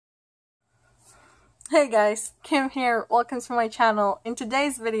Hey guys, Kim here. Welcome to my channel. In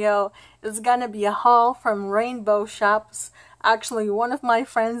today's video, it's gonna be a haul from Rainbow Shops. Actually, one of my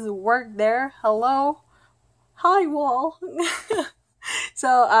friends worked there. Hello? Hi, Wall.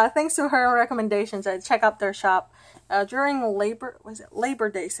 So, thanks to her recommendations, I check out their shop during Labor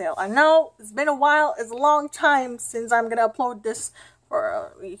Day sale. I know, it's been a while. It's a long time since I'm gonna upload this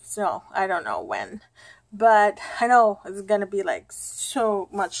for, so I don't know when. But I know it's gonna be like so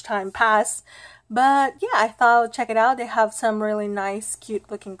much time past. But yeah, I thought I would check it out. They have some really nice, cute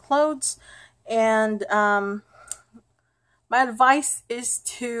looking clothes. And my advice is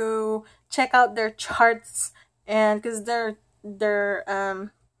to check out their charts, and because their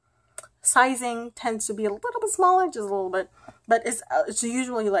sizing tends to be a little bit smaller, just a little bit, but it's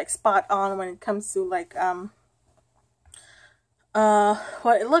usually like spot on when it comes to like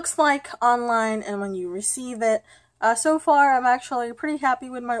what it looks like online and when you receive it. So far, I'm actually pretty happy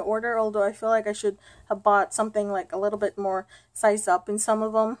with my order, although I feel like I should have bought something like a little bit more size up in some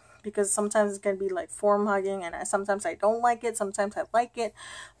of them, because sometimes it's going to be like form hugging, and sometimes I don't like it, sometimes I like it.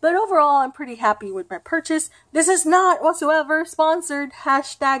 But overall, I'm pretty happy with my purchase. This is not whatsoever sponsored,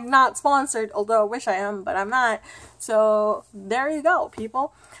 hashtag not sponsored, although I wish I am, but I'm not. So there you go,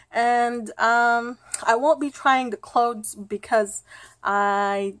 people. And I won't be trying the clothes because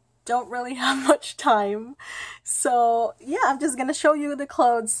I don't really have much time. So yeah, I'm just gonna show you the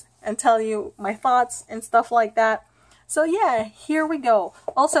clothes and tell you my thoughts and stuff like that. So yeah, here we go.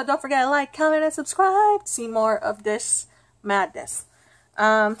 Also, don't forget to like, comment, and subscribe to see more of this madness.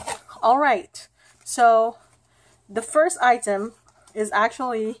 Alright, so the first item is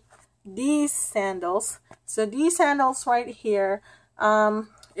actually these sandals. So these sandals right here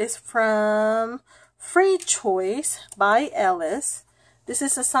is from Free Choice by Ellis. This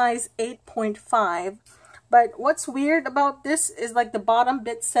is a size 8.5, but what's weird about this is like the bottom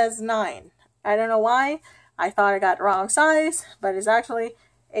bit says 9. I don't know why. I thought I got the wrong size, but it's actually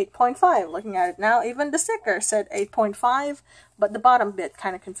 8.5. Looking at it now, even the sticker said 8.5, but the bottom bit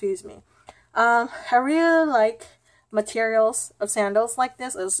kind of confused me. I really like materials of sandals like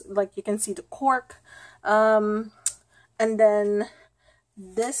this. It's like you can see the cork, and then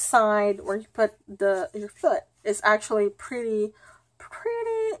this side where you put your foot is actually pretty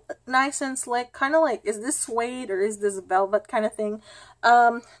nice and slick, kind of like, is this suede or is this velvet kind of thing.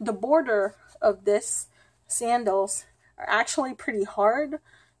 The border of this sandals are actually pretty hard,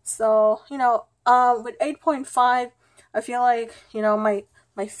 so you know, with 8.5, I feel like, you know,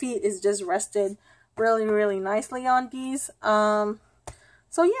 my feet is just rested really nicely on these.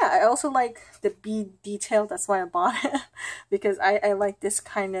 So yeah, I also like the bead detail. That's why I bought it because I like this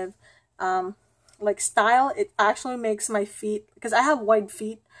kind of like style. It actually makes my feet, because I have wide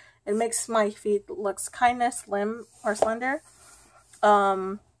feet, it makes my feet looks kind of slim or slender.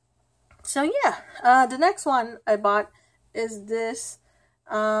 So yeah, the next one I bought is this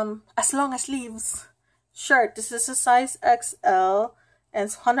As Long as Sleeves shirt. This is a size XL, and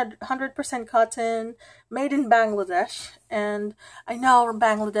it's 100% cotton, made in Bangladesh. And I know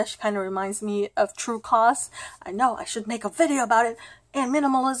Bangladesh kind of reminds me of True Cost. I know I should make a video about it and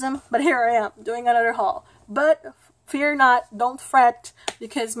minimalism, but here I am doing another haul. But fear not, don't fret,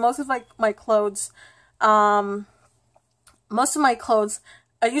 because most of my clothes,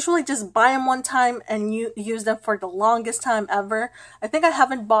 I usually just buy them one time and use them for the longest time ever. I think I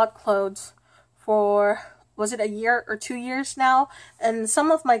haven't bought clothes for, was it a year or 2 years now? And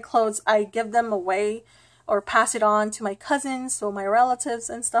some of my clothes, I give them away or pass it on to my cousins or my relatives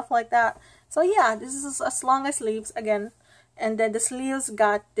and stuff like that. So yeah, this is As Long as Sleeves again. And then the sleeves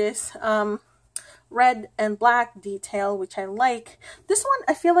got this red and black detail, which I like. This one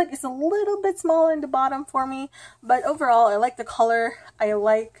I feel like it's a little bit smaller in the bottom for me, but overall I like the color, I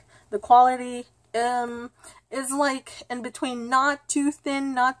like the quality. It's like in between, not too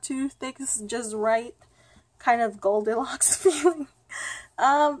thin, not too thick, it's just right, kind of Goldilocks feeling.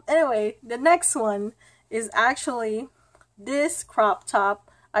 Anyway, the next one is actually this crop top.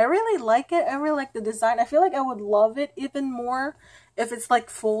 I really like it. I really like the design. I feel like I would love it even more if it's like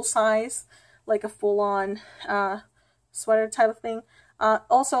full size, like a full-on sweater type of thing.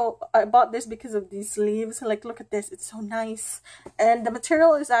 Also, I bought this because of these sleeves. Like, look at this. It's so nice. And the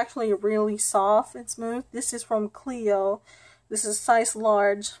material is actually really soft and smooth. This is from Clio. This is size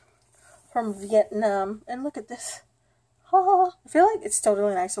large from Vietnam. And look at this. Oh, I feel like it's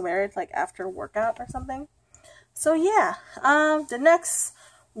totally nice to wear it like after a workout or something. So yeah, the next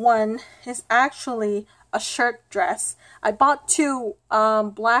one is actually a shirt dress. I bought two,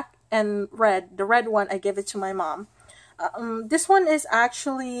 black and red. The red one I gave it to my mom. This one is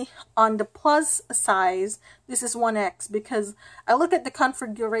actually on the plus size. This is 1X because I look at the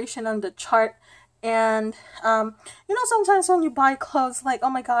configuration on the chart And you know, sometimes when you buy clothes, like, oh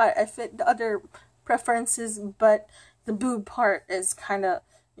my god, I fit the other preferences, but the boob part is kind of,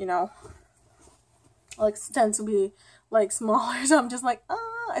 you know, like tends to be like smaller. So I'm just like,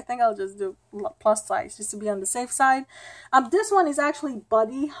 I think I'll just do plus size just to be on the safe side. This one is actually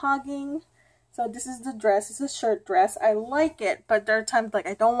body hugging. So this is the dress. It's a shirt dress. I like it, but there are times like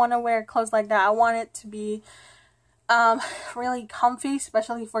I don't want to wear clothes like that. I want it to be really comfy,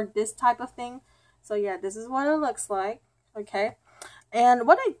 especially for this type of thing. So yeah, this is what it looks like. Okay. And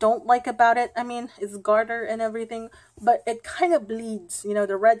what I don't like about it, I mean, it's garter and everything, but it kind of bleeds. You know,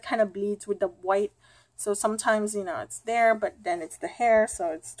 the red kind of bleeds with the white. So sometimes, you know, it's there, but then it's the hair, so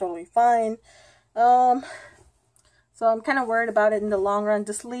it's totally fine. So I'm kind of worried about it in the long run.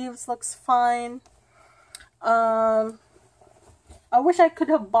 The sleeves looks fine. I wish I could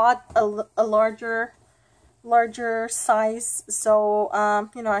have bought a larger size, so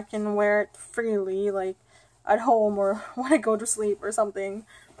you know, I can wear it freely, like at home or when I go to sleep or something.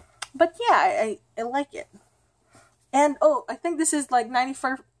 But yeah, I like it. And oh, I think this is like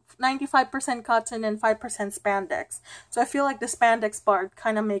 95% cotton and 5% spandex. So I feel like the spandex part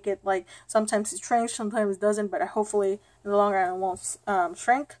kind of make it like sometimes it shrinks, sometimes it doesn't, but hopefully in the long run it won't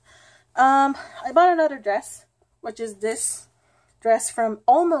shrink. I bought another dress, which is this dress from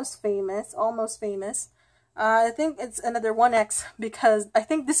Almost Famous. I think it's another 1X because I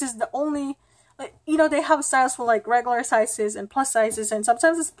think this is the only, like, you know, they have styles for like regular sizes and plus sizes, and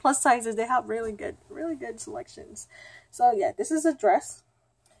sometimes it's plus sizes. They have really good selections. So yeah, this is a dress.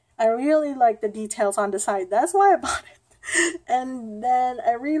 I really like the details on the side. That's why I bought it. And then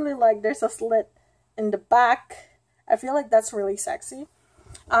I really like there's a slit in the back. I feel like that's really sexy.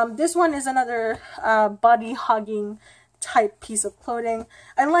 This one is another body hugging type piece of clothing.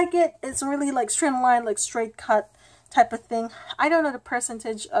 I like it. It's really like streamlined, like straight cut type of thing. I don't know the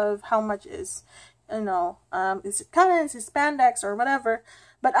percentage of how much is, you know, is it cotton, is it spandex or whatever.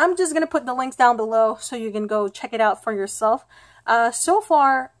 But I'm just going to put the links down below so you can go check it out for yourself. So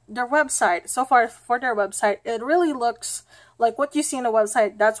far, their website, for their website, it really looks like what you see on the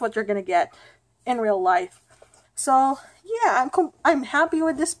website. That's what you're going to get in real life. So yeah, I'm happy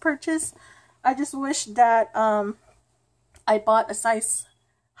with this purchase. I just wish that I bought a size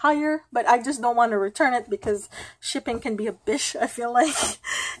higher, but I just don't want to return it because shipping can be a bitch, I feel like.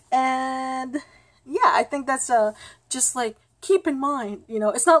 And yeah, I think that's just like, keep in mind, you know,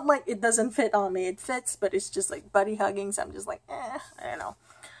 it's not like it doesn't fit on me. It fits, but it's just like buddy hugging, so I'm just like, I don't know.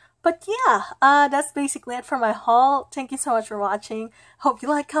 But yeah, that's basically it for my haul. Thank you so much for watching. Hope you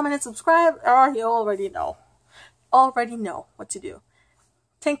like, comment, and subscribe, or you already know what to do.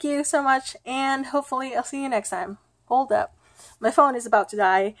 Thank you so much, and hopefully I'll see you next time. Hold up. My phone is about to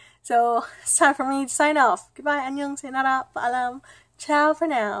die, so it's time for me to sign off. Goodbye, annyeong, sayonara, paalam, ciao for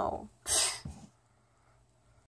now.